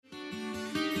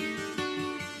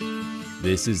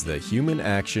This is the Human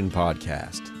Action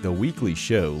Podcast, the weekly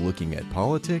show looking at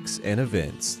politics and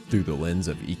events through the lens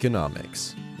of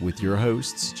economics, with your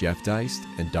hosts Jeff Deist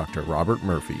and Dr. Robert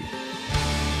Murphy.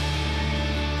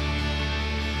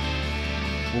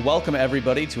 Well, welcome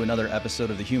everybody to another episode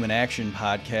of the Human Action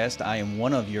Podcast. I am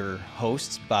one of your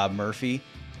hosts, Bob Murphy,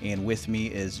 and with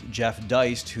me is Jeff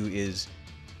Deist, who is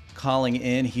calling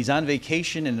in. He's on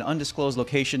vacation in an undisclosed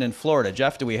location in Florida.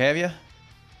 Jeff, do we have you?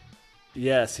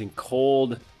 Yes, in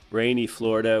cold, rainy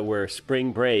Florida, where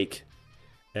spring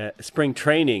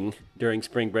training during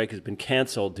spring break has been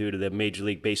canceled due to the Major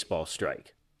League Baseball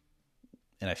strike.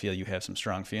 And I feel you have some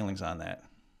strong feelings on that.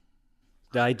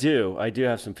 I do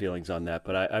have some feelings on that,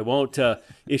 but I won't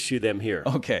issue them here.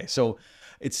 Okay, so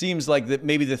it seems like that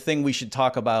maybe the thing we should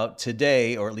talk about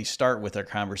today, or at least start with our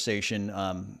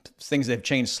conversation, things that have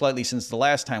changed slightly since the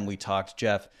last time we talked,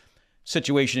 Jeff.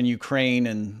 Situation in Ukraine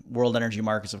and world energy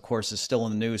markets, of course, is still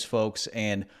in the news, folks.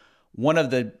 And one of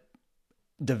the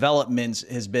developments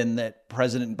has been that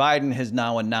President Biden has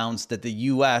now announced that the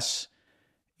U.S.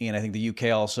 and I think the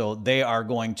UK also, they are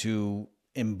going to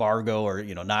embargo or,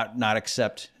 not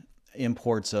accept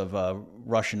imports of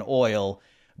Russian oil.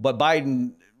 But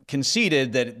Biden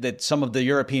conceded that some of the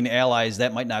European allies,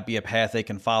 that might not be a path they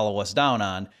can follow us down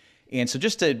on. And so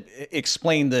just to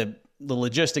explain the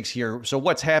logistics here. So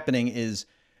what's happening is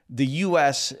the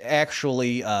U.S.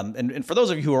 actually, and for those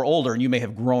of you who are older and you may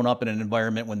have grown up in an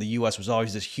environment when the U.S. was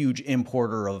always this huge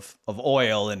importer of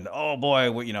oil and, oh boy,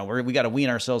 we got to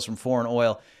wean ourselves from foreign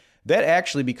oil. That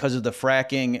actually, because of the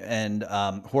fracking and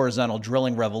horizontal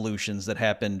drilling revolutions that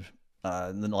happened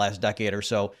in the last decade or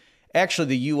so, actually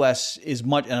the U.S. is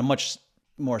on a much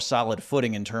more solid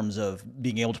footing in terms of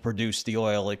being able to produce the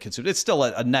oil it consumes. It's still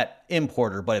a net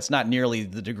importer, but it's not nearly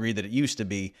the degree that it used to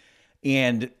be.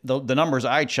 And the numbers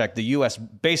I checked, the U.S.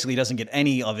 basically doesn't get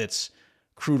any of its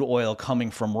crude oil coming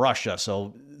from Russia.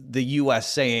 So the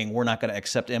U.S. saying we're not going to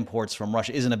accept imports from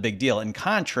Russia isn't a big deal. In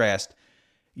contrast,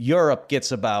 Europe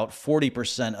gets about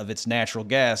 40% of its natural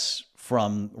gas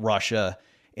from Russia,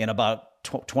 and about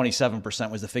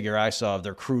 27% was the figure I saw of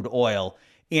their crude oil.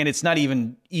 And it's not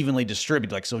even evenly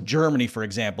distributed. So Germany, for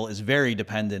example, is very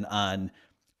dependent on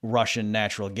Russian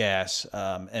natural gas.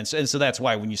 And so that's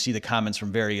why when you see the comments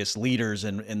from various leaders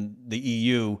in the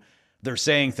EU, they're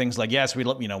saying things like, yes,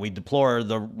 we deplore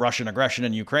the Russian aggression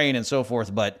in Ukraine and so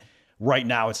forth, but right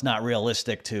now it's not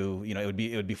realistic to, it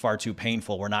would be far too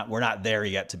painful. We're not there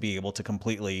yet to be able to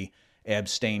completely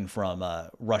abstain from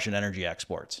Russian energy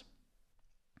exports.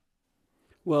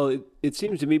 Well, it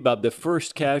seems to me, Bob, the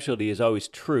first casualty is always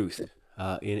truth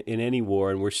in any war,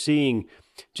 and we're seeing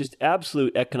just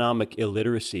absolute economic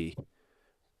illiteracy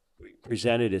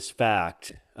presented as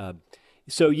fact.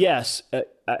 So yes,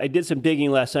 I did some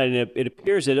digging last night, and it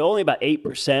appears that only about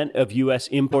 8% of U.S.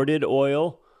 imported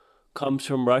oil comes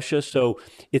from Russia. So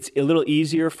it's a little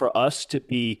easier for us to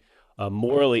be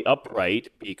morally upright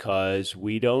because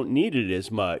we don't need it as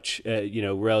much,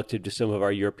 relative to some of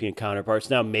our European counterparts.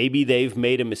 Now, maybe they've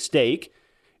made a mistake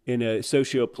in a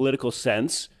socio-political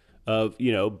sense of,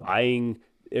 buying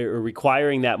or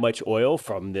requiring that much oil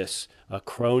from this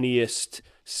cronyist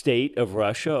state of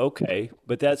Russia. Okay,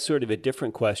 but that's sort of a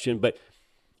different question. But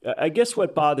I guess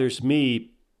what bothers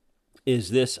me is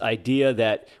this idea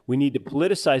that we need to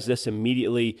politicize this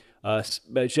immediately.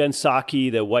 Jen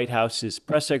Psaki, the White House's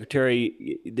press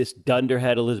secretary, this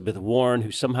dunderhead Elizabeth Warren,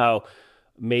 who somehow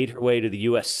made her way to the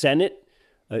U.S. Senate,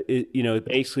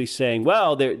 basically saying,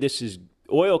 well, this is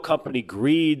oil company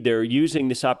greed. They're using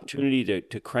this opportunity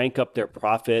to crank up their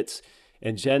profits.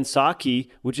 And Jen Psaki,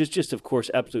 which is just, of course,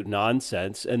 absolute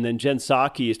nonsense. And then Jen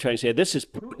Psaki is trying to say, this is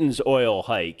Putin's oil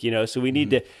hike, so we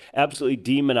need to absolutely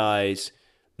demonize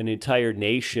an entire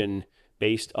nation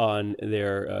based on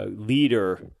their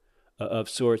leader of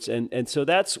sorts. And so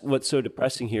that's what's so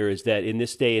depressing here is that in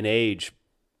this day and age,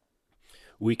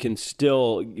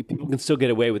 people can still get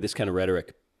away with this kind of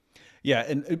rhetoric. Yeah.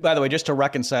 And by the way, just to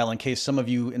reconcile, in case some of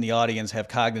you in the audience have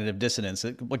cognitive dissonance,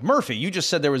 like Murphy, you just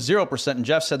said there was 0% and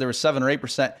Jeff said there was 7 or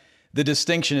 8%. The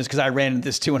distinction is, because I ran into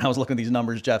this too when I was looking at these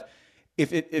numbers, Jeff,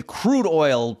 if crude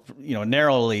oil,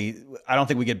 narrowly, I don't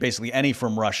think we get basically any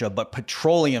from Russia, but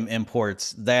petroleum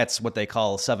imports, that's what they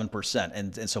call 7%.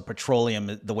 And so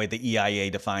petroleum, the way the EIA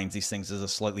defines these things, is a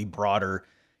slightly broader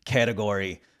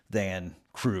category than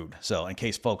crude. So in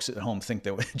case folks at home think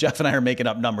that Jeff and I are making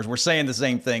up numbers, we're saying the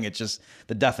same thing. It's just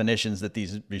the definitions that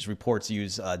these reports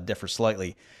use differ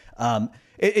slightly.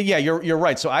 You're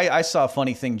right. So I saw a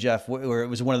funny thing, Jeff, where it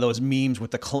was one of those memes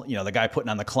with the guy putting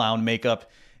on the clown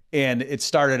makeup. And it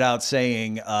started out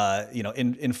saying,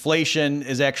 inflation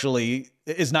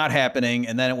is not happening.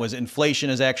 And then it was inflation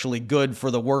is actually good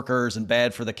for the workers and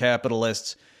bad for the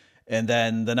capitalists. And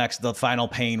then the final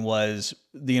pain was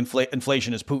the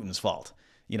inflation is Putin's fault.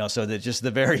 So that just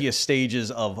the various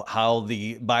stages of how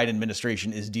the Biden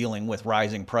administration is dealing with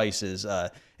rising prices,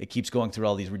 it keeps going through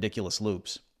all these ridiculous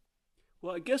loops.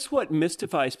 Well, I guess what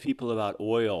mystifies people about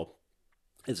oil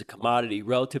as a commodity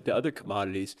relative to other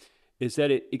commodities is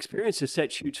that it experiences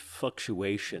such huge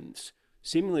fluctuations,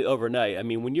 seemingly overnight. I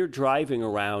mean, when you're driving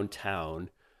around town,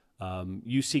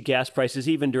 you see gas prices,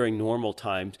 even during normal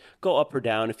times, go up or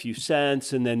down a few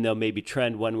cents, and then they'll maybe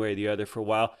trend one way or the other for a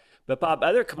while. But Bob,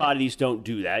 other commodities don't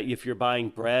do that. If you're buying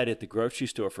bread at the grocery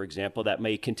store, for example, that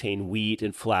may contain wheat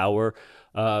and flour.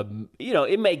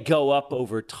 It may go up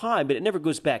over time, but it never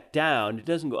goes back down. It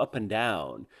doesn't go up and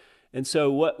down. And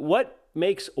so what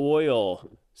makes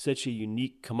oil such a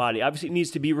unique commodity? Obviously, it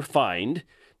needs to be refined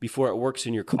before it works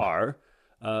in your car.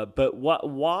 But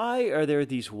why are there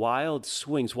these wild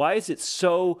swings? Why is it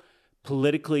so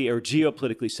politically or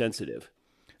geopolitically sensitive?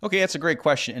 Okay, that's a great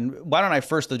question. And why don't I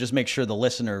first just make sure the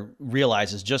listener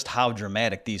realizes just how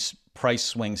dramatic these price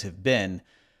swings have been.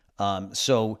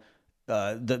 The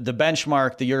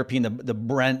benchmark, the European, the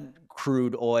Brent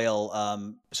crude oil.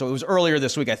 So it was earlier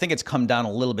this week. I think it's come down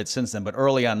a little bit since then, but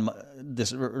early on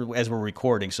this, as we're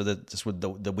recording, so that this was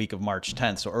the week of March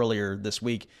 10th. So earlier this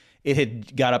week, it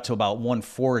had got up to about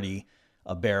 140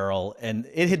 a barrel, and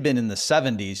it had been in the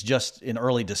 70s just in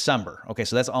early December. Okay,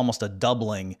 so that's almost a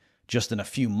doubling just in a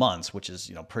few months, which is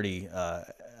pretty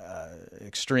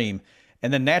extreme.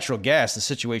 And then natural gas, the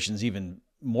situation's even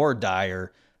more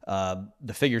dire.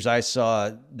 The figures I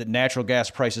saw, the natural gas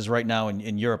prices right now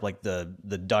in Europe, like the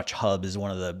Dutch hub is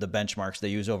one of the benchmarks they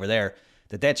use over there,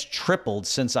 that's tripled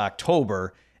since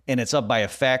October, and it's up by a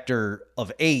factor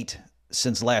of 8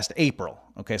 since last April.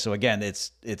 Okay, so again,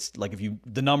 it's like if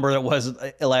the number that was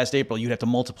last April, you'd have to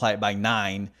multiply it by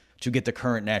 9 to get the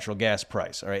current natural gas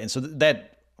price. All right, and so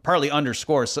that partly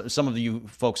underscores some of you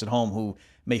folks at home who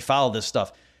may follow this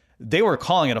stuff. They were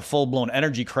calling it a full-blown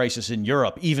energy crisis in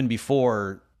Europe even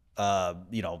before the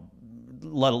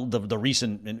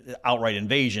recent outright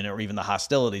invasion or even the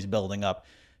hostilities building up.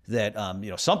 That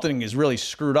something is really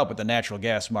screwed up with the natural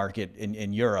gas market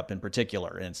in Europe in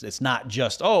particular, and it's not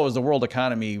just as the world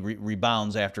economy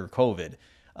rebounds after COVID.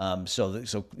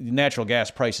 So natural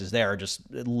gas prices there are just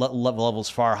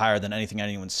levels far higher than anything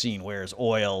anyone's seen. Whereas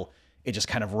oil, it just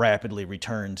kind of rapidly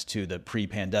returned to the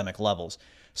pre-pandemic levels.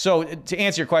 So to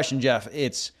answer your question, Jeff,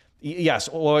 yes,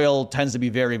 oil tends to be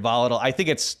very volatile. I think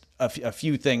it's a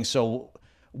few things. So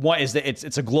one is that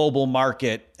it's a global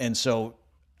market, and so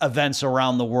events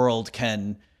around the world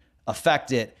can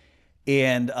affect it.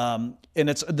 And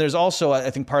there's also, I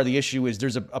think part of the issue is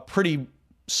there's a pretty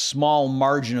small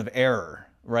margin of error,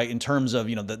 right? In terms of,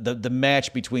 the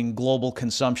match between global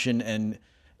consumption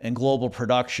and global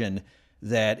production,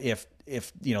 that if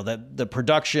the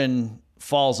production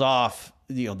falls off,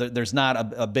 there's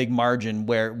not a big margin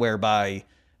whereby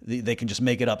they can just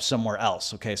make it up somewhere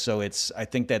else. Okay. So I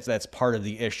think that's part of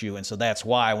the issue. And so that's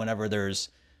why whenever there's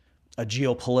a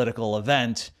geopolitical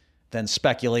event, then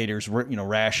speculators,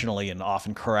 rationally and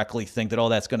often correctly think that,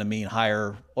 that's going to mean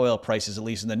higher oil prices, at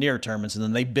least in the near term. And so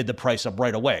then they bid the price up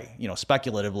right away,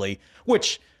 speculatively,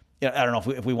 which, I don't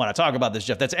know if we want to talk about this,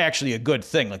 Jeff, that's actually a good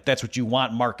thing. Like that's what you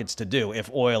want markets to do.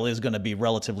 If oil is going to be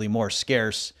relatively more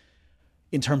scarce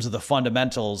in terms of the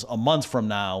fundamentals a month from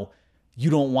now, you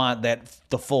don't want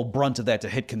the full brunt of that to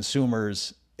hit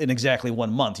consumers in exactly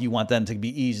 1 month. You want them to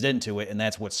be eased into it. And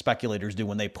that's what speculators do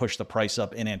when they push the price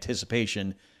up in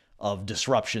anticipation of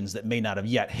disruptions that may not have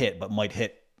yet hit, but might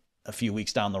hit a few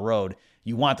weeks down the road.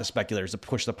 You want the speculators to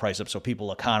push the price up so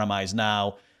people economize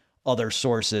now, other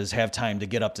sources have time to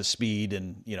get up to speed,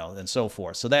 and and so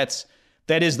forth. So that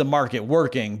is the market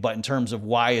working. But in terms of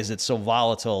why is it so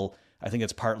volatile, I think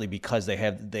it's partly because they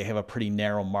have a pretty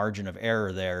narrow margin of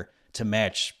error there to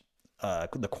match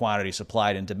the quantity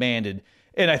supplied and demanded.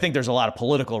 And I think there's a lot of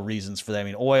political reasons for that. I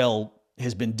mean, oil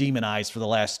has been demonized for the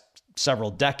last several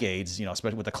decades,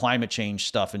 especially with the climate change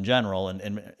stuff in general.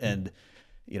 And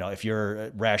if you're a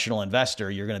rational investor,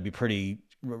 you're going to be pretty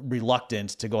reluctant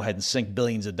to go ahead and sink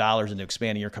billions of dollars into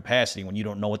expanding your capacity when you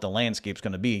don't know what the landscape's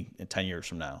going to be in 10 years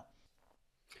from now.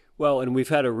 Well, and we've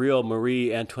had a real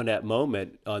Marie Antoinette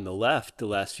moment on the left the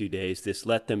last few days, this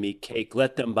let them eat cake,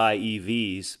 let them buy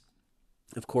EVs.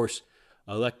 Of course,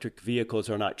 electric vehicles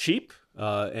are not cheap,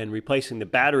 and replacing the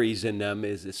batteries in them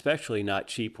is especially not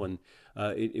cheap,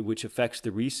 which affects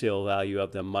the resale value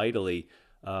of them mightily.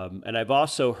 And I've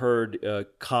also heard the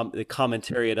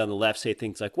commentariat on the left say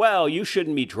things like, well, you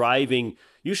shouldn't be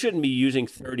using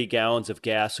 30 gallons of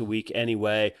gas a week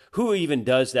anyway. Who even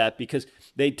does that? Because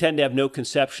they tend to have no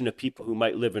conception of people who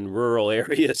might live in rural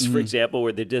areas, for example,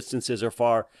 where the distances are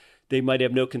far. They might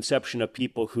have no conception of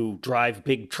people who drive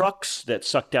big trucks that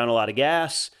suck down a lot of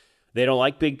gas. They don't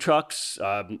like big trucks.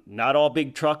 Not all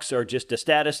big trucks are just a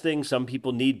status thing. Some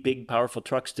people need big, powerful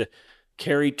trucks to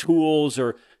carry tools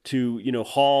or to,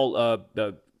 haul,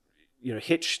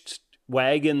 hitched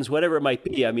wagons, whatever it might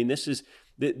be. I mean, this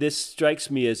strikes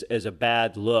me as a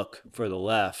bad look for the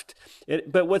left.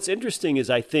 But what's interesting is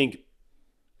I think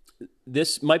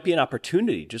this might be an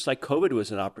opportunity, just like COVID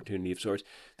was an opportunity of sorts.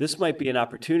 This might be an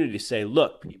opportunity to say,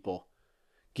 look, people,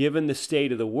 given the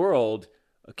state of the world,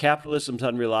 capitalism's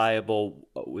unreliable,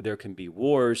 there can be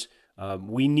wars.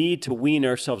 We need to wean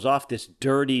ourselves off this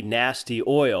dirty, nasty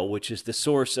oil, which is the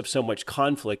source of so much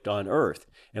conflict on Earth.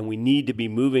 And we need to be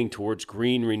moving towards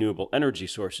green, renewable energy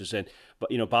sources. And,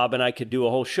 Bob and I could do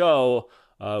a whole show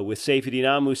with Seyfettin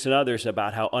Amous and others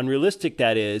about how unrealistic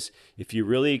that is if you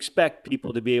really expect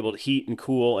people to be able to heat and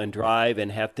cool and drive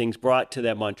and have things brought to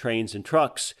them on trains and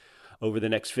trucks over the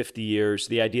next 50 years.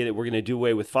 The idea that we're going to do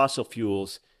away with fossil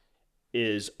fuels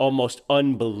is almost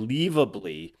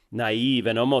unbelievably naive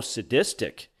and almost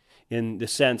sadistic in the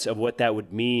sense of what that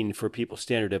would mean for people's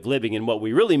standard of living. And what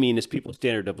we really mean is people's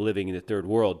standard of living in the third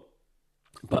world.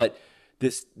 But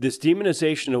this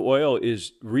demonization of oil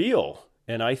is real.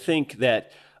 And I think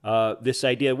that this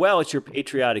idea, well, it's your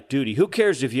patriotic duty. Who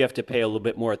cares if you have to pay a little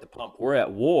bit more at the pump? We're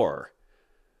at war.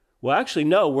 Well, actually,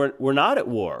 no, we're not at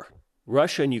war.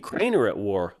 Russia and Ukraine are at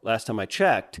war, last time I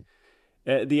checked.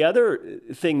 The other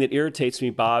thing that irritates me,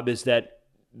 Bob, is that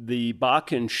the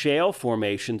Bakken shale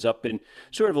formations up in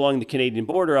sort of along the Canadian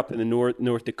border, up in the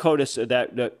North Dakota, so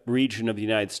that region of the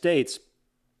United States.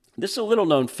 This is a little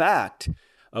known fact,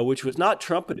 which was not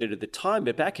trumpeted at the time,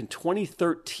 but back in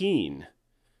 2013,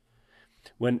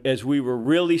 as we were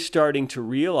really starting to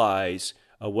realize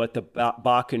what the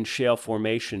Bakken shale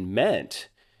formation meant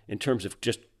in terms of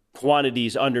just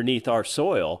quantities underneath our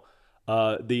soil,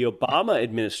 the Obama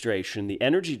administration, the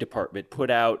Energy Department, put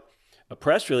out a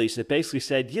press release that basically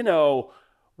said,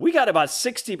 we got about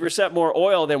 60% more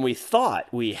oil than we thought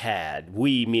we had,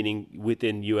 we meaning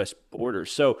within U.S. borders.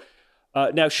 So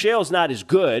now shale's not as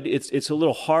good. It's a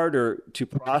little harder to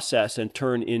process and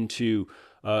turn into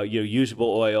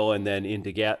usable oil and then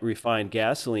into refined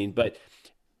gasoline. But,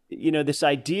 this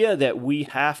idea that we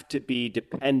have to be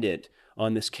dependent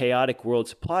on this chaotic world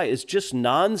supply is just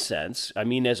nonsense. I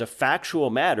mean, as a factual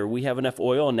matter, we have enough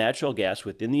oil and natural gas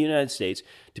within the United States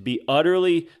to be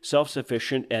utterly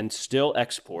self-sufficient and still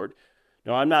export.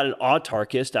 Now, I'm not an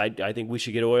autarkist. I think we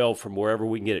should get oil from wherever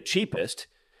we can get it cheapest.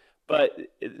 But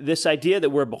this idea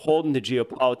that we're beholden to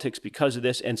geopolitics because of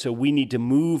this, and so we need to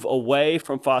move away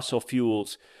from fossil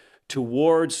fuels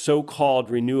towards so-called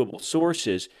renewable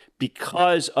sources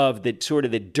because of the sort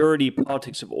of the dirty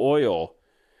politics of oil,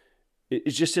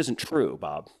 it just isn't true,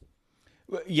 Bob.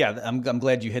 Yeah, I'm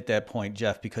glad you hit that point,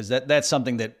 Jeff, because that's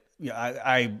something that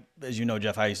I, as you know,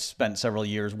 Jeff, I spent several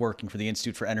years working for the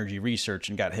Institute for Energy Research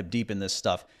and got hip deep in this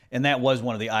stuff. And that was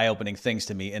one of the eye-opening things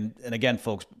to me. And again,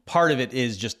 folks, part of it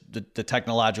is just the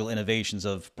technological innovations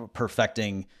of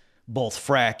perfecting both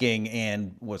fracking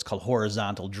and what's called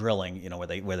horizontal drilling,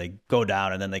 where they go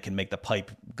down and then they can make the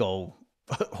pipe go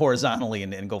horizontally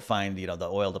and go find, the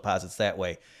oil deposits that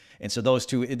way. And so those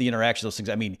two, the interaction, those things,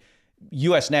 I mean,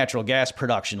 U.S. natural gas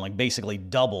production basically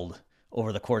doubled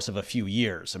over the course of a few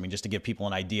years. I mean, just to give people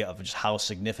an idea of just how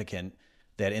significant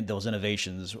those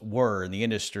innovations were in the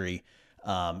industry.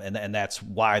 And that's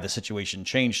why the situation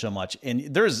changed so much.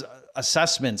 And there's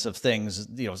assessments of things,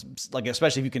 like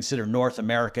especially if you consider North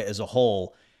America as a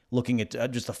whole, looking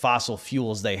at just the fossil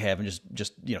fuels they have and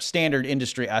just standard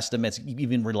industry estimates,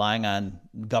 even relying on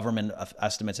government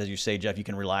estimates, as you say, Jeff. You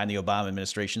can rely on the Obama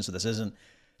administration, so this isn't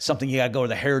something you got to go to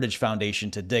the Heritage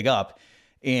Foundation to dig up.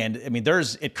 And I mean,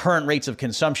 there's at current rates of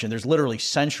consumption, there's literally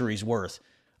centuries worth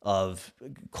of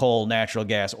coal, natural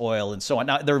gas, oil, and so on.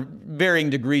 Now, there are varying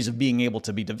degrees of being able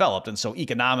to be developed, and so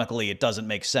economically, it doesn't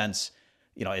make sense.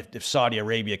 If Saudi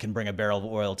Arabia can bring a barrel of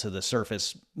oil to the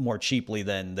surface more cheaply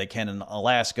than they can in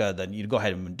Alaska, then you'd go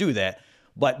ahead and do that.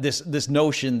 But this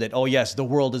notion that, oh yes, the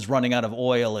world is running out of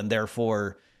oil and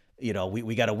therefore,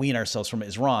 we got to wean ourselves from it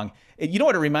is wrong. You know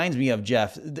what it reminds me of,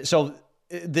 Jeff? So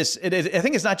I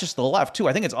think it's not just the left too.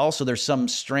 I think it's also, there's some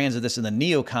strands of this in the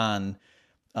neocon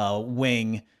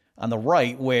wing on the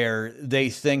right, where they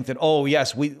think that, oh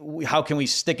yes, we how can we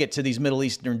stick it to these Middle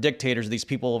Eastern dictators, these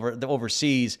people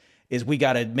overseas, is we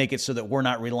got to make it so that we're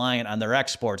not reliant on their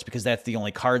exports because that's the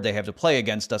only card they have to play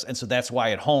against us. And so that's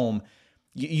why at home,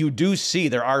 you do see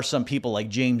there are some people like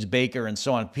James Baker and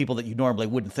so on, people that you normally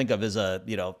wouldn't think of as a,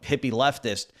 hippie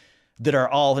leftist, that are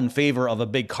all in favor of a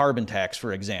big carbon tax,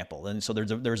 for example. And so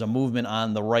there's a movement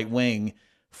on the right wing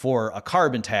for a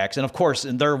carbon tax. And of course,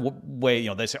 in their way,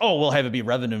 they say, oh, we'll have it be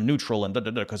revenue neutral and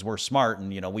because we're smart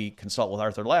and, we consult with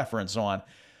Arthur Laffer and so on.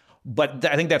 But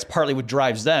I think that's partly what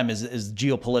drives them is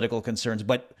geopolitical concerns.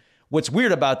 But what's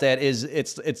weird about that is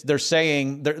they're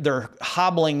saying they're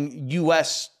hobbling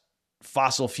U.S.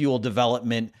 fossil fuel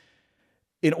development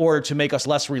in order to make us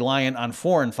less reliant on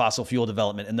foreign fossil fuel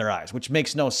development in their eyes, which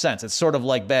makes no sense. It's sort of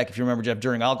like back, if you remember, Jeff,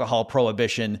 during alcohol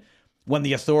prohibition, when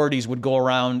the authorities would go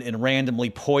around and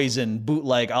randomly poison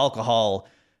bootleg alcohol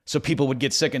so people would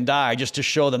get sick and die just to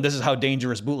show them this is how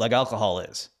dangerous bootleg alcohol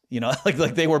is.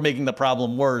 Like they were making the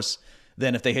problem worse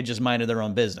than if they had just minded their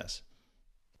own business.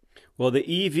 Well, the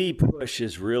EV push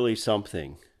is really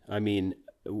something. I mean,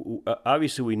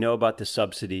 obviously we know about the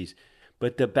subsidies,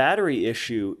 but the battery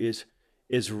issue is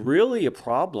really a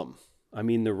problem. I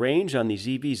mean, the range on these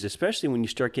EVs, especially when you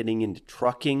start getting into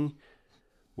trucking,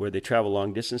 where they travel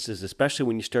long distances, especially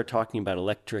when you start talking about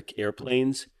electric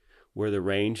airplanes, where the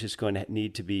range is going to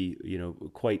need to be,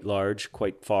 quite large,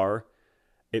 quite far.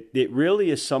 It really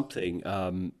is something.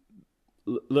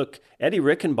 Look, Eddie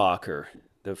Rickenbacker,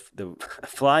 the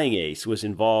flying ace, was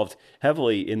involved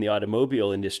heavily in the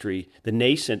automobile industry, the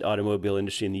nascent automobile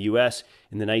industry in the U.S.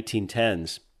 in the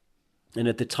 1910s. And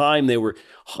at the time, there were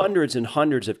hundreds and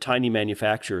hundreds of tiny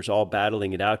manufacturers all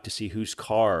battling it out to see whose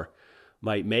car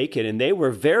might make it. And they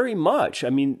were very much,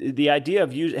 the idea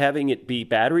of having it be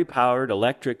battery-powered,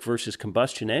 electric versus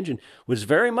combustion engine was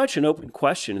very much an open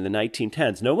question in the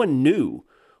 1910s. No one knew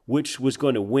which was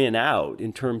going to win out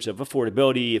in terms of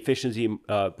affordability, efficiency,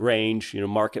 range,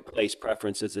 marketplace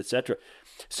preferences, etc.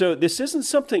 So this isn't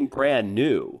something brand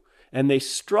new. And they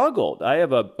struggled. I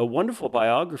have a wonderful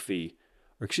autobiography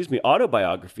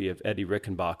of Eddie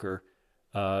Rickenbacker,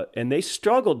 and they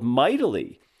struggled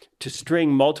mightily to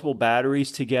string multiple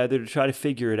batteries together to try to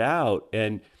figure it out.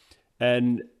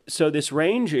 And so this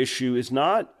range issue has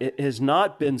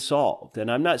not been solved.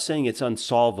 And I'm not saying it's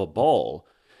unsolvable,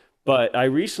 but I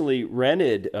recently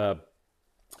rented a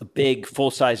big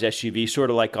full-size SUV, sort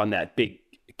of like on that big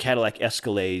Cadillac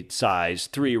Escalade size,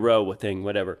 3-row thing,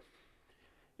 whatever.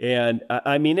 And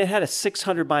it had a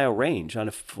 600-mile range on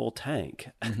a full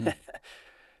tank. Mm-hmm.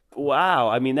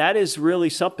 Wow. That is really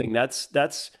something. That's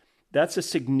a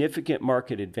significant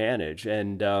market advantage.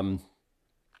 And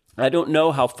I don't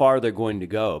know how far they're going to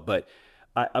go. But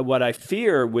what I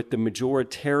fear with the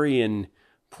majoritarian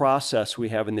process we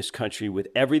have in this country, with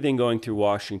everything going through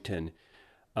Washington,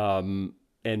 and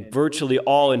virtually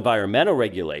all environmental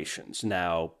regulations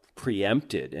now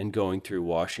preempted and going through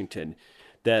Washington,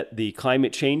 that the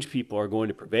climate change people are going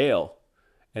to prevail,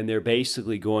 and they're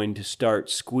basically going to start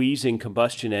squeezing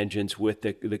combustion engines with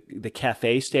the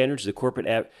CAFE standards, the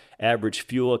corporate average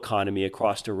fuel economy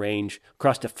across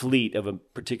a fleet of a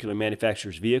particular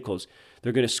manufacturer's vehicles.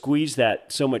 They're going to squeeze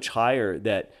that so much higher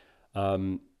that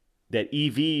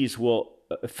EVs will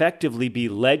effectively be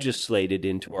legislated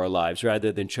into our lives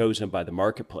rather than chosen by the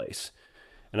marketplace.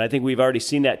 And I think we've already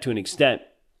seen that to an extent.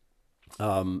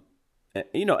 And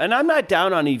I'm not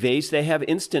down on EVs. They have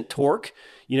instant torque.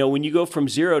 When you go from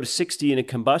 0 to 60 in a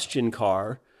combustion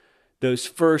car, those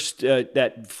first,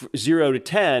 that 0 to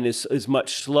 10 is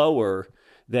much slower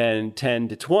than 10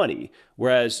 to 20.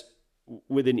 Whereas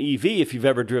with an EV, if you've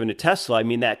ever driven a Tesla,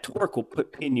 that torque will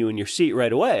pin you in your seat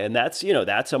right away. And that's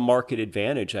a market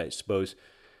advantage, I suppose.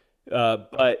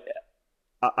 But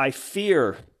I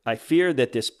fear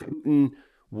that this Putin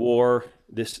war,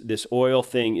 this oil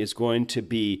thing is going to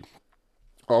be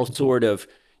all sort of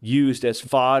used as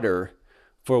fodder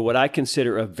for what I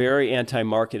consider a very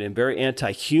anti-market and very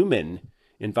anti-human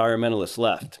environmentalist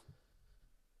left.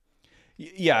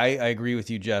 Yeah, I agree with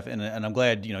you, Jeff, and I'm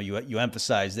glad you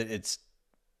emphasized that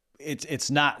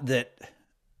it's not that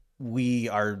we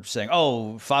are saying,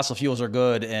 oh, fossil fuels are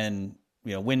good and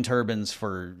wind turbines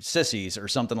for sissies or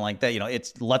something like that.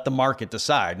 It's let the market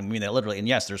decide. I mean that literally. And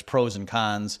yes, there's pros and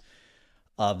cons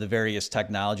of the various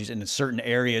technologies. And in certain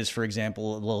areas, for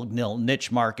example, little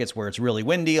niche markets where it's really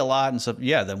windy a lot. And so,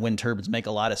 yeah, the wind turbines make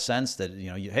a lot of sense that,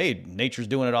 hey, nature's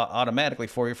doing it automatically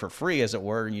for you for free, as it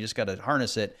were, and you just got to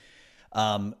harness it.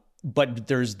 But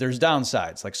there's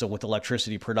downsides. Like, so with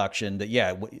electricity production, that,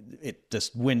 yeah,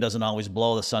 this wind doesn't always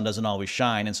blow, the sun doesn't always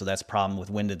shine. And so that's a problem with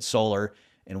wind and solar,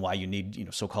 and why you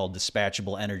need, so-called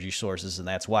dispatchable energy sources. And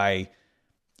that's why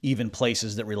even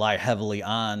places that rely heavily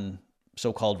on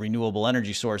so-called renewable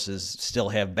energy sources still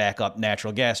have backup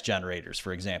natural gas generators,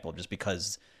 for example, just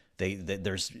because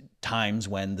there's times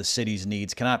when the city's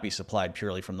needs cannot be supplied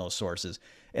purely from those sources.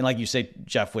 And like you say,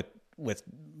 Jeff, with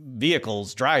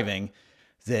vehicles driving,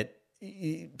 that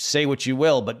say what you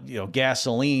will, but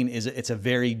gasoline it's a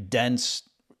very dense,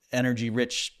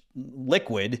 energy-rich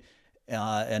liquid,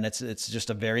 and it's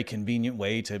just a very convenient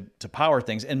way to power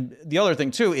things. And the other thing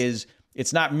too is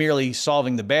it's not merely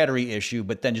solving the battery issue,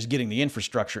 but then just getting the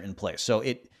infrastructure in place. So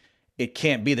it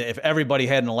can't be that if everybody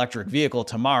had an electric vehicle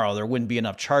tomorrow, there wouldn't be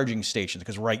enough charging stations,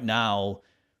 because right now,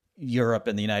 Europe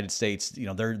and the United States,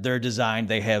 they're designed,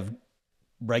 they have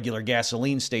regular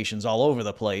gasoline stations all over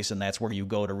the place, and that's where you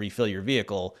go to refill your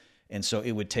vehicle. And so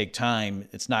it would take time.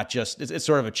 It's not just, it's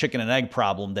sort of a chicken and egg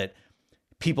problem that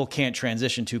people can't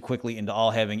transition too quickly into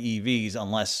all having EVs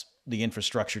unless the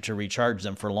infrastructure to recharge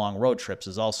them for long road trips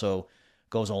is also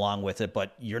goes along with it.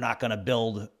 But you're not going to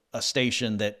build a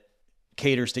station that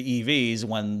caters to EVs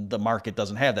when the market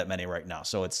doesn't have that many right now.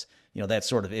 So it's, that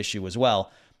sort of issue as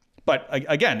well. But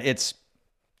again,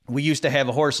 we used to have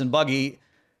a horse and buggy,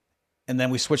 and then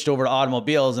we switched over to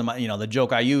automobiles. And the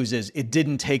joke I use is it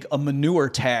didn't take a manure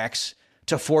tax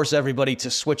to force everybody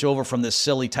to switch over from this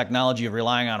silly technology of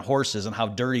relying on horses and how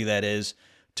dirty that is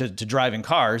to driving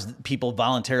cars. People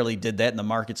voluntarily did that, and the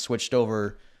market switched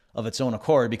over of its own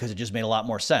accord because it just made a lot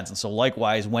more sense. And so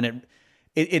likewise, when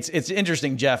it's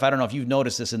interesting, Jeff, I don't know if you've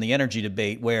noticed this in the energy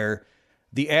debate, where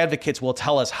the advocates will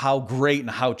tell us how great and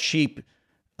how cheap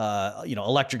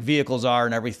electric vehicles are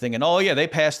and everything. And, oh yeah, they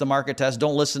passed the market test.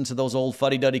 Don't listen to those old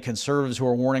fuddy-duddy conservatives who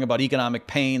are warning about economic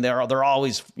pain. They're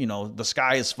always, the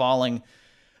sky is falling.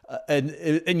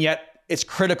 And yet it's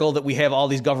critical that we have all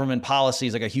these government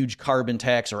policies, like a huge carbon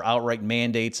tax or outright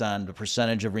mandates on the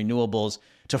percentage of renewables,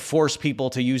 to force people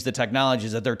to use the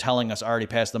technologies that they're telling us already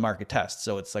passed the market test.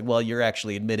 So it's like, well, you're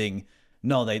actually admitting,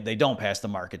 no, they don't pass the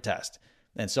market test.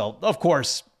 And so, of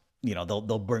course,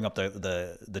 they'll bring up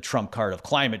the trump card of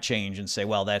climate change and say,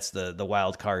 well, that's the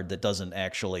wild card that doesn't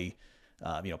actually,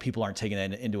 people aren't taking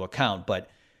that into account. But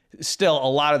still,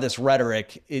 a lot of this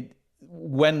rhetoric,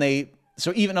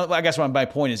 so even, I guess my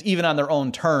point is, even on their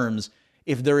own terms,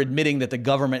 if they're admitting that the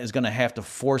government is going to have to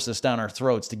force this down our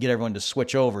throats to get everyone to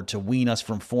switch over, to wean us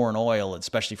from foreign oil,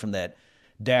 especially from that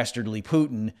dastardly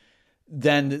Putin,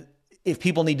 then if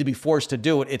people need to be forced to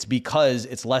do it, it's because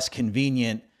it's less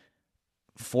convenient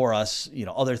for us,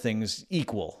 other things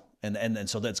equal. And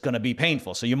so that's going to be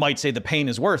painful. So you might say the pain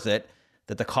is worth it,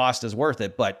 that the cost is worth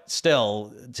it, but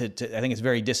still, I think it's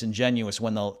very disingenuous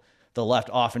when the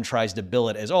left often tries to bill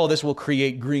it as, oh, this will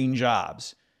create green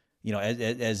jobs,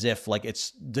 as if like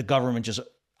it's the government just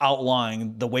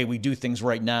outlawing the way we do things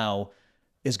right now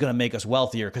is going to make us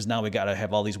wealthier, because now we got to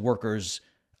have all these workers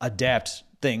adapt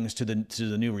things to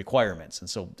the new requirements. And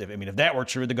so, if that were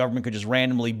true, the government could just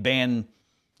randomly ban,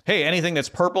 hey, anything that's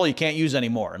purple, you can't use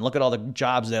anymore. And look at all the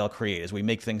jobs they'll create as we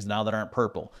make things now that aren't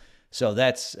purple. So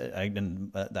I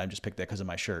just picked that because of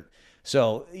my shirt.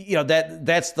 So,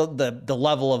 that's the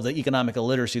level of the economic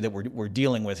illiteracy that we're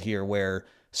dealing with here, where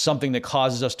something that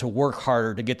causes us to work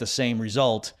harder to get the same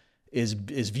result is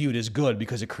viewed as good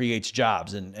because it creates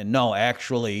jobs. And no,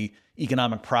 actually,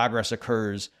 economic progress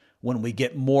occurs when we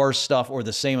get more stuff or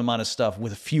the same amount of stuff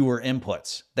with fewer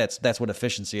inputs. That's what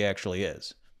efficiency actually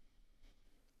is.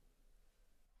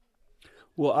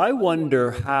 Well, I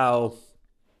wonder how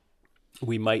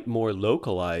we might more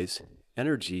localize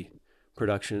energy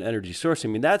production and energy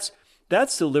sourcing.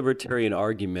 That's the libertarian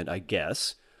argument, I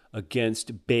guess,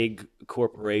 against big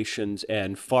corporations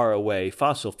and far away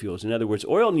fossil fuels. In other words,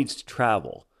 oil needs to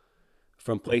travel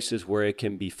from places where it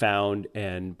can be found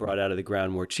and brought out of the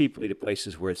ground more cheaply to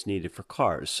places where it's needed for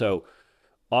cars. So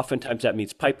oftentimes that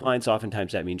means pipelines,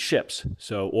 oftentimes that means ships.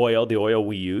 So the oil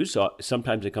we use,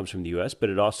 sometimes it comes from the U.S., but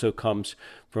it also comes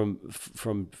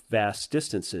from vast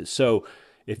distances. So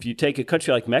if you take a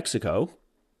country like Mexico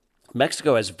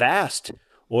has vast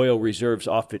oil reserves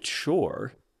off its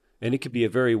shore, and it could be a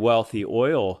very wealthy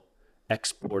oil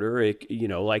exporter,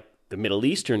 like the Middle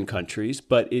Eastern countries,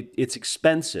 but it's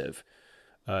expensive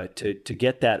to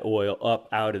get that oil up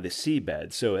out of the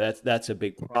seabed. So that's a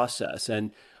big process.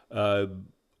 And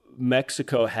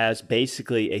Mexico has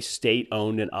basically a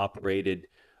state-owned and operated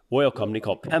oil company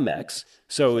called Pemex.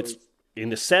 So it's,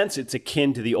 in a sense, it's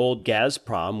akin to the old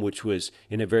Gazprom, which was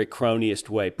in a very cronyist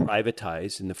way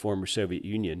privatized in the former Soviet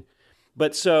Union.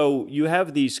 But so you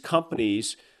have these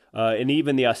companies, and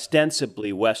even the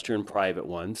ostensibly Western private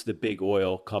ones, the big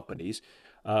oil companies,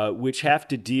 which have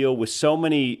to deal with so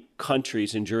many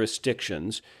countries and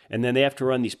jurisdictions, and then they have to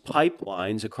run these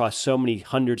pipelines across so many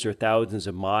hundreds or thousands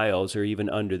of miles or even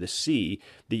under the sea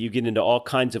that you get into all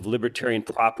kinds of libertarian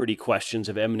property questions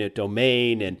of eminent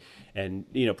domain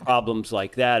and problems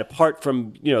like that. Apart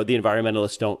from, the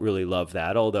environmentalists don't really love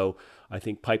that, although I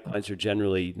think pipelines are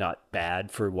generally not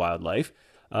bad for wildlife.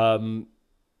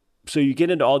 So you get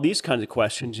into all these kinds of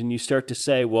questions and you start to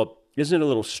say, well, isn't it a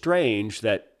little strange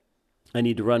that I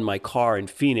need to run my car in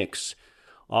Phoenix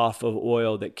off of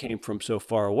oil that came from so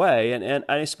far away? And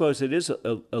I suppose it is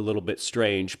a little bit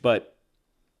strange, but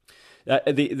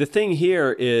the thing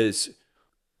here is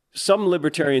some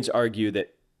libertarians argue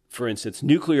that, for instance,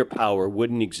 nuclear power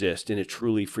wouldn't exist in a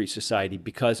truly free society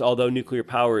because although nuclear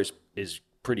power is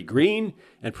pretty green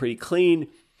and pretty clean,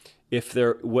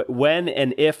 when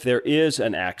and if there is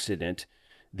an accident,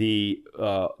 the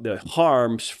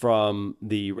harms from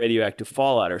the radioactive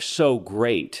fallout are so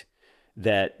great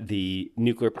that the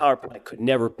nuclear power plant could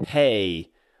never pay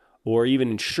or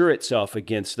even insure itself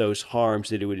against those harms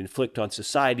that it would inflict on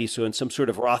society. So in some sort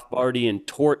of Rothbardian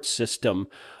tort system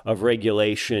of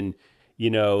regulation,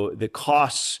 the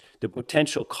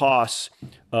potential costs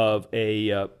of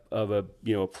a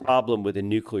problem with a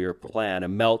nuclear plant, a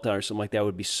meltdown or something like that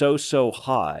would be so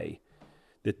high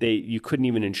that you couldn't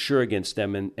even insure against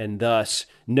them, and thus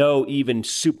no even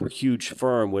super huge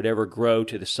firm would ever grow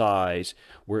to the size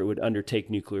where it would undertake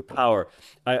nuclear power.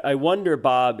 I wonder,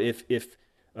 Bob, if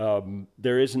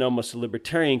there is an almost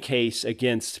libertarian case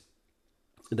against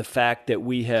the fact that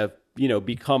we have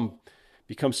become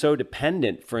so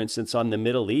dependent, for instance, on the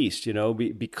Middle East,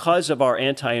 because of our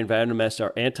anti-environmentalist,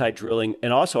 our anti-drilling,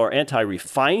 and also our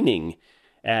anti-refining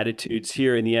attitudes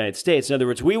here in the United States. In other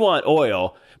words, we want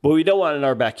oil, but we don't want it in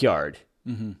our backyard.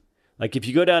 Mm-hmm. Like if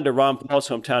you go down to Ron Paul's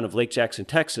hometown of Lake Jackson,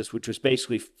 Texas, which was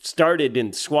basically started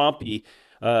in swampy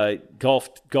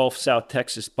Gulf South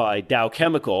Texas by Dow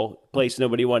Chemical, a place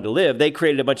nobody wanted to live, they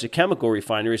created a bunch of chemical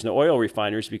refineries and oil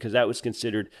refineries because that was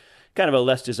considered kind of a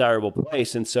less desirable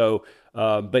place. And so,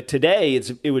 but today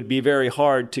it would be very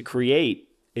hard to create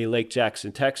a Lake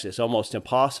Jackson, Texas, almost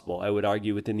impossible, I would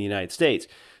argue, within the United States.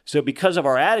 So because of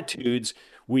our attitudes,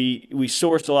 we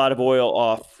source a lot of oil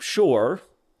offshore,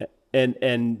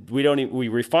 and we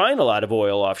refine a lot of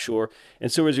oil offshore.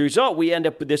 And so as a result, we end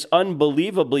up with this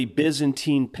unbelievably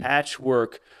Byzantine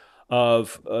patchwork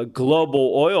of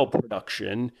global oil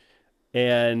production,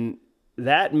 and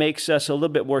that makes us a little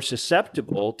bit more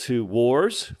susceptible to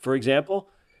wars, for example,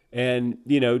 and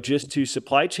just to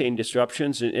supply chain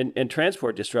disruptions and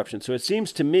transport disruptions. So it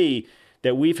seems to me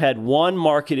that we've had one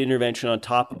market intervention on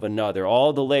top of another,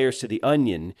 all the layers to the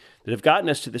onion that have gotten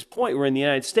us to this point where in the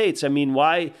United States, I mean,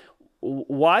 why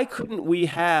couldn't we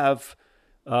have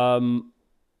oil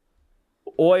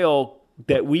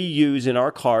that we use in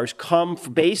our cars come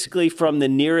basically from the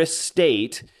nearest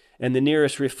state and the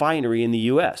nearest refinery in the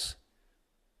U.S.?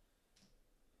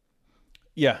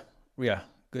 Yeah.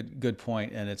 Good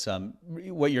point. And it's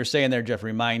what you're saying there, Jeff,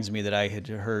 reminds me that I had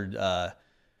heard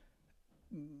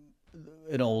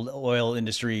an old oil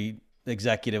industry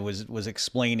executive was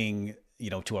explaining,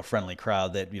 to a friendly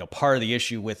crowd that, part of the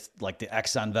issue with like the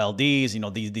Exxon Valdez,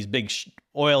 these big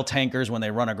oil tankers when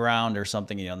they run aground or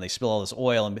something, and they spill all this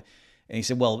oil. And he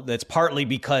said, well, that's partly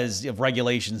because of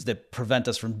regulations that prevent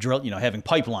us from having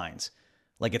pipelines.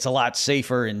 Like it's a lot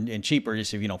safer and cheaper.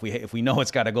 Just if we know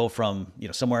it's got to go from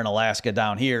somewhere in Alaska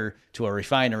down here to a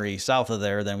refinery south of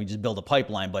there, then we just build a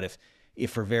pipeline. But if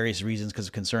for various reasons, because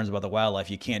of concerns about the wildlife,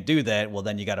 you can't do that, well,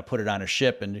 then you got to put it on a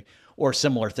ship or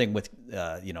similar thing with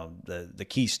the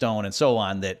Keystone and so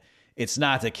on. That it's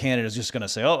not that Canada's just going to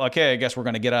say, oh, okay, I guess we're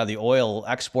going to get out of the oil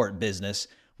export business.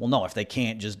 Well, no, if they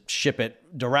can't just ship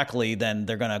it directly, then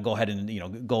they're going to go ahead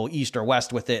and go east or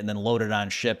west with it and then load it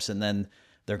on ships, and then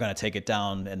they're going to take it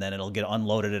down, and then it'll get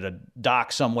unloaded at a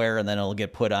dock somewhere, and then it'll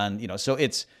get put on, so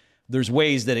there's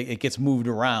ways that it gets moved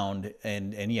around,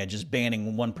 and just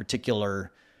banning one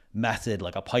particular method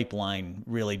like a pipeline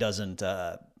really doesn't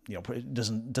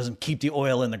keep the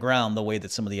oil in the ground the way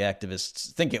that some of the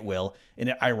activists think it will, and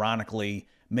it ironically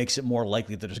makes it more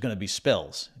likely that there's going to be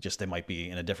spills, just they might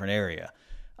be in a different area.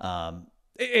 And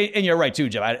you're right too,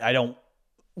 Jeff. I don't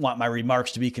want my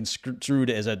remarks to be construed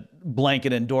as a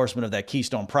blanket endorsement of that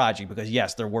Keystone project, because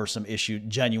yes, there were some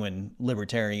genuine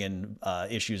libertarian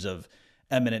issues of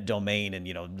eminent domain, and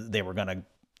they were going to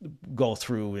go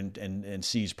through and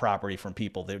seize property from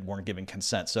people that weren't giving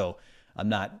consent. So I'm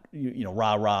not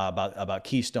rah about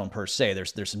Keystone per se.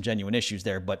 There's some genuine issues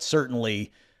there, but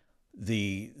certainly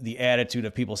the attitude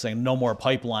of people saying no more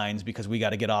pipelines because we got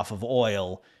to get off of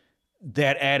oil,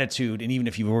 that attitude, and even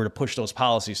if you were to push those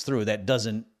policies through, that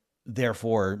doesn't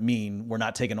therefore mean we're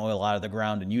not taking oil out of the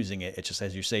ground and using it. It's just,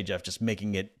 as you say, Jeff, just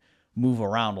making it move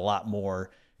around a lot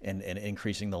more and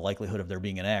increasing the likelihood of there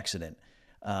being an accident.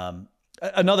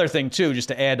 Another thing too, just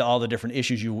to add to all the different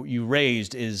issues you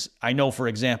raised, is I know, for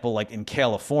example, like in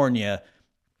California,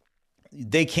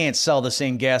 they can't sell the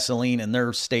same gasoline in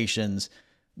their stations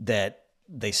that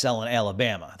they sell in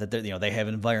Alabama. That they have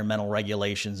environmental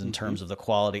regulations in terms of the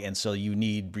quality, and so you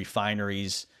need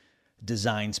refineries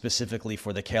designed specifically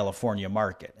for the California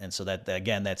market. And so that,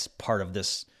 again, that's part of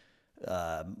this.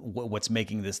 What's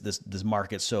making this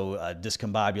market so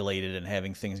discombobulated and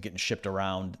having things getting shipped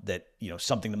around, that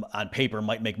something on paper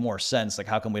might make more sense. Like,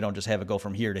 how come we don't just have it go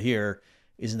from here to here?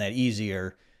 Isn't that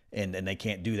easier? And they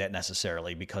can't do that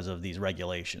necessarily because of these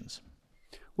regulations.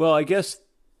 Well, I guess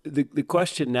the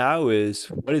question now is,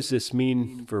 what does this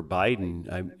mean for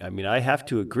Biden? I mean, I have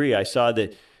to agree. I saw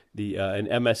that an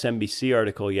MSNBC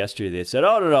article yesterday that said,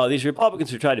 no, these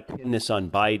Republicans are trying to pin this on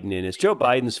Biden, and it's Joe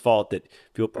Biden's fault that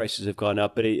fuel prices have gone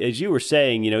up. But as you were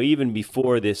saying, even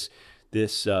before this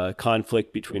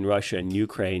conflict between Russia and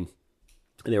Ukraine,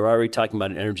 they were already talking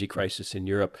about an energy crisis in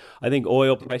Europe. I think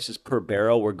oil prices per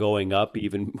barrel were going up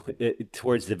even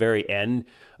towards the very end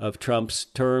of Trump's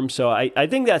term. So I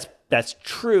think that's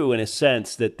true in a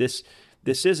sense, that this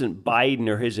isn't Biden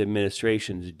or his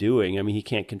administration's doing. I mean, he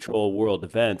can't control world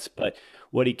events, but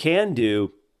what he can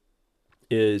do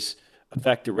is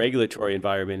affect the regulatory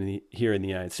environment here in the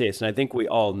United States. And I think we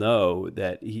all know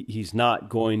that he's not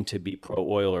going to be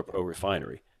pro-oil or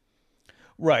pro-refinery.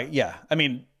 Right, yeah. I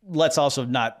mean, let's also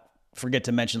not forget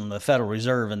to mention the Federal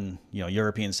Reserve and,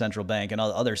 European Central Bank and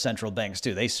other central banks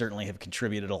too. They certainly have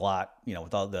contributed a lot,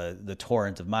 with all the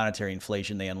torrent of monetary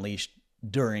inflation they unleashed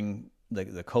during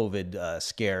the COVID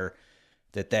scare,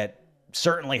 that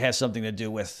certainly has something to do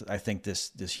with, I think,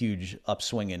 this huge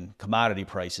upswing in commodity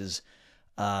prices.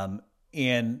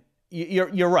 And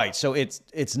you're right. So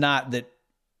it's not that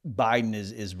Biden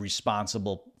is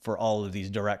responsible for all of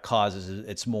these direct causes.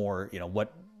 It's more,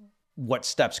 what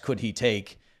steps could he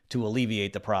take to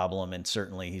alleviate the problem? And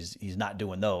certainly he's not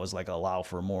doing those, like allow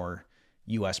for more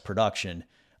U.S. production.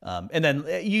 And then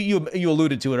you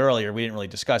alluded to it earlier. We didn't really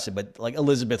discuss it, but like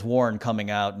Elizabeth Warren coming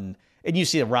out and you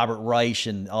see that Robert Reich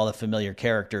and all the familiar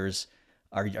characters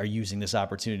are using this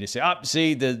opportunity to say,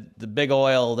 see the big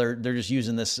oil, they're just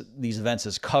using these events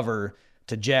as cover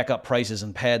to jack up prices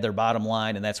and pad their bottom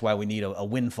line, and that's why we need a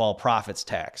windfall profits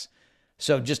tax.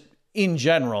 So just in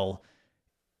general,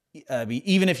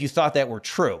 even if you thought that were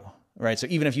true, right? So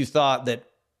even if you thought that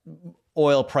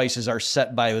oil prices are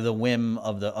set by the whim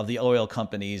of the oil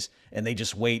companies, and they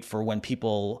just wait for when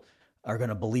people are going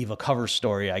to believe a cover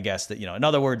story, I guess, that, in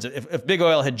other words, if big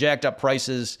oil had jacked up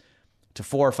prices to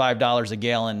 $4 or $5 a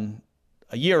gallon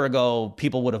a year ago,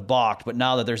 people would have balked. But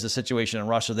now that there's a situation in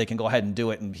Russia, they can go ahead and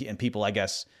do it. And people, I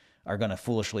guess, are going to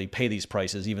foolishly pay these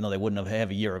prices, even though they wouldn't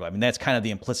have a year ago. I mean, that's kind of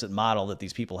the implicit model that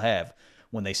these people have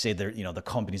when they say they're, the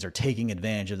companies are taking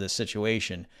advantage of this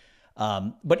situation.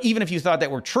 But even if you thought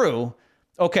that were true,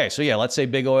 okay, so yeah, let's say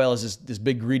big oil is this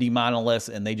big greedy monolith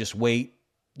and they just wait,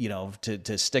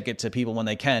 to stick it to people when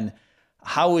they can.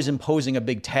 How is imposing a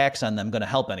big tax on them going to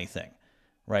help anything,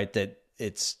 right? That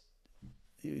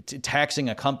taxing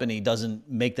a company doesn't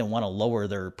make them want to lower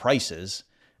their prices,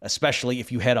 especially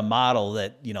if you had a model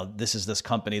that, this is this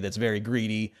company that's very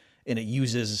greedy and it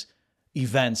uses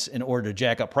events in order to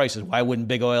jack up prices. Why wouldn't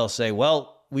big oil say,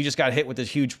 well, we just got hit with this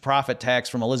huge profit tax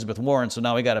from Elizabeth Warren, so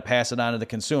now we got to pass it on to the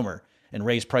consumer and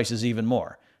raise prices even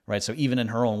more, right? So even in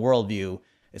her own worldview,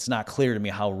 it's not clear to me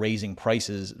how raising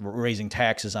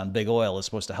taxes on big oil is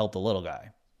supposed to help the little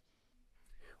guy.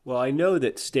 Well, I know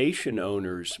that station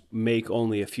owners make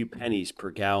only a few pennies per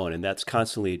gallon, and that's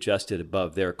constantly adjusted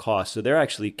above their cost. So they're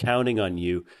actually counting on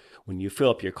you. When you fill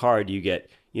up your card, you get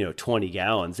 20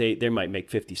 gallons. They might make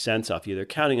 50 cents off you. They're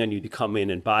counting on you to come in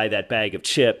and buy that bag of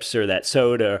chips or that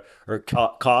soda or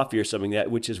coffee or something,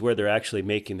 which is where they're actually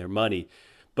making their money.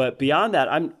 But beyond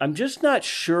that, I'm just not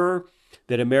sure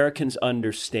that Americans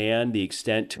understand the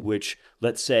extent to which,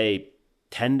 let's say,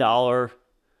 $10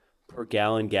 per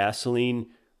gallon gasoline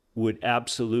would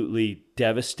absolutely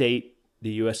devastate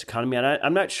the U.S. economy. And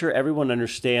I'm not sure everyone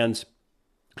understands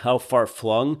how far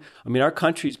flung. I mean, our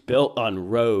country's built on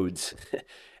roads,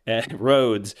 and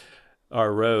roads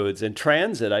are roads, and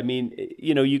transit. I mean,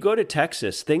 you go to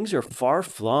Texas, things are far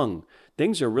flung.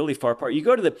 Things are really far apart. You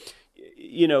go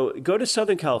to go to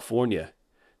Southern California.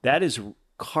 That is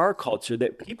car culture,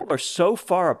 that people are so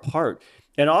far apart.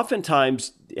 And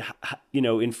oftentimes,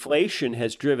 inflation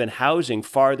has driven housing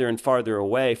farther and farther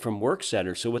away from work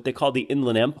centers. So what they call the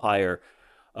Inland Empire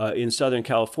in Southern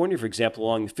California, for example,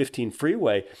 along the 15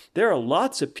 freeway, there are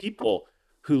lots of people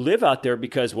who live out there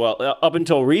because, well, up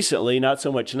until recently, not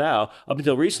so much now, up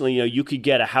until recently, you could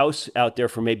get a house out there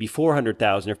for maybe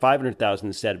 $400,000 or $500,000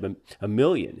 instead of $1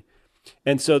 million.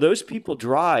 And so those people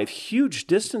drive huge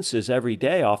distances every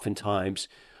day, oftentimes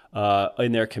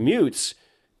in their commutes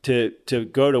to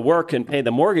go to work and pay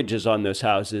the mortgages on those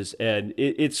houses. And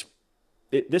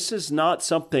this is not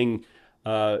something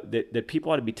that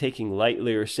people ought to be taking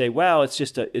lightly or say, well, it's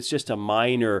just a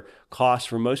minor cost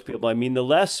for most people. I mean, the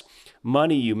less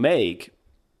money you make,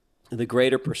 the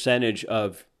greater percentage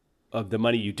of the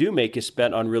money you do make is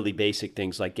spent on really basic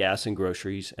things like gas and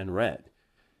groceries and rent.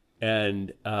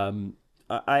 And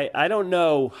I don't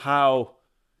know how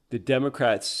the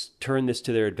Democrats turn this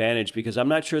to their advantage, because I'm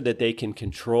not sure that they can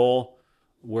control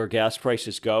where gas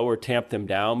prices go or tamp them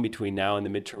down between now and the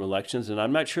midterm elections. And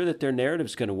I'm not sure that their narrative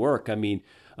is going to work. I mean,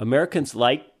 Americans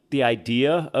like the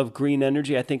idea of green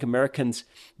energy. I think Americans,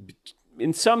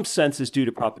 in some senses due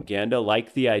to propaganda,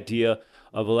 like the idea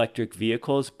of electric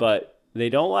vehicles, but they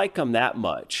don't like them that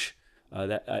much.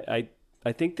 I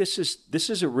think this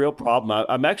is a real problem.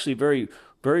 I'm actually very,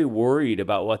 very worried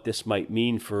about what this might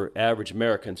mean for average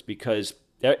Americans, because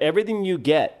everything you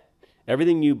get,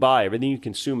 everything you buy, everything you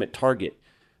consume at Target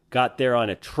got there on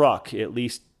a truck, at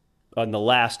least on the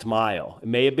last mile. It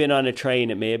may have been on a train,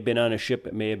 it may have been on a ship,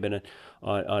 it may have been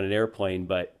on an airplane,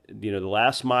 but the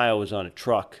last mile was on a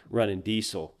truck running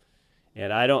diesel.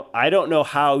 And I don't know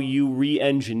how you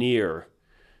re-engineer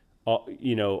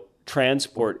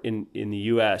transport in the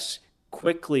US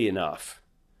quickly enough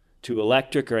to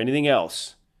electric or anything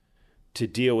else to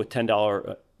deal with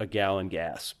 $10 a gallon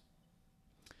gas.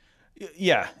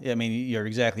 Yeah, I mean, you're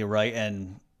exactly right.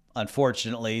 And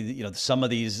unfortunately, some of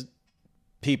these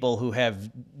people who have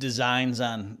designs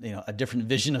on, a different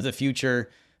vision of the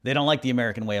future, they don't like the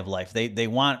American way of life. They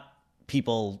want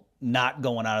people not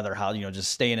going out of their house,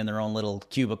 just staying in their own little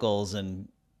cubicles and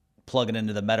plugging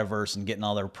into the metaverse and getting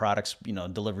all their products,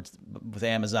 delivered with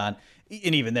Amazon.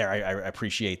 And even there, I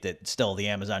appreciate that still the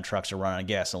Amazon trucks are running on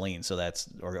gasoline, so that's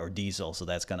or diesel, so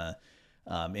that's going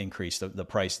to increase the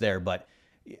price there. But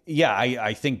yeah,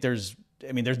 I think there's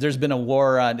been a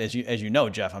war on, as you know,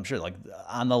 Jeff, I'm sure, like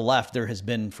on the left, there has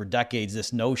been for decades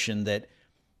this notion that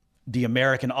the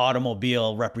American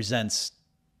automobile represents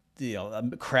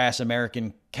crass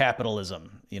American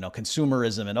capitalism,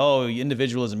 consumerism, and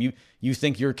individualism. You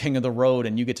think you're king of the road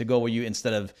and you get to go where you,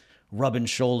 instead of rubbing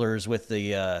shoulders with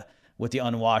the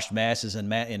unwashed masses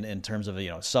in terms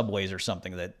of subways or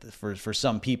something. That for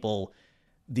some people,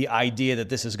 the idea that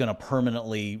this is going to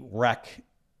permanently wreck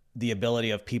the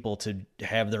ability of people to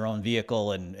have their own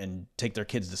vehicle and take their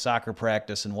kids to soccer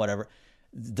practice and whatever,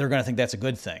 they're going to think that's a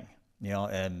good thing,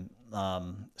 and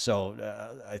so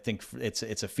I think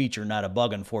it's a feature, not a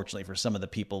bug, unfortunately, for some of the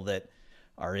people that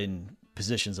are in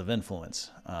positions of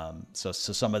influence. So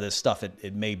some of this stuff,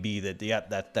 it may be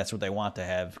that that's what they want to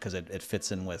have because it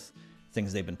fits in with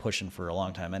things they've been pushing for a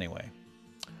long time anyway.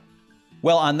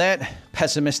 Well, on that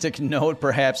pessimistic note,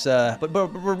 perhaps, but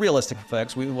we're realistic,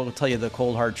 folks. We will tell you the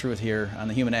cold, hard truth here on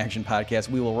the Human Action Podcast.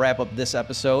 We will wrap up this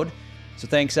episode. So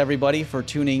thanks, everybody, for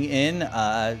tuning in.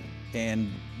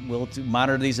 And we'll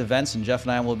monitor these events, and Jeff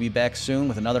and I will be back soon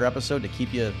with another episode to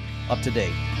keep you up to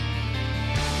date.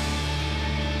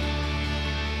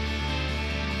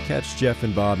 Catch Jeff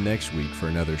and Bob next week for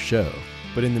another show.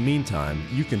 But in the meantime,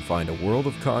 you can find a world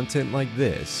of content like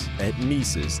this at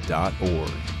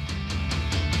Mises.org.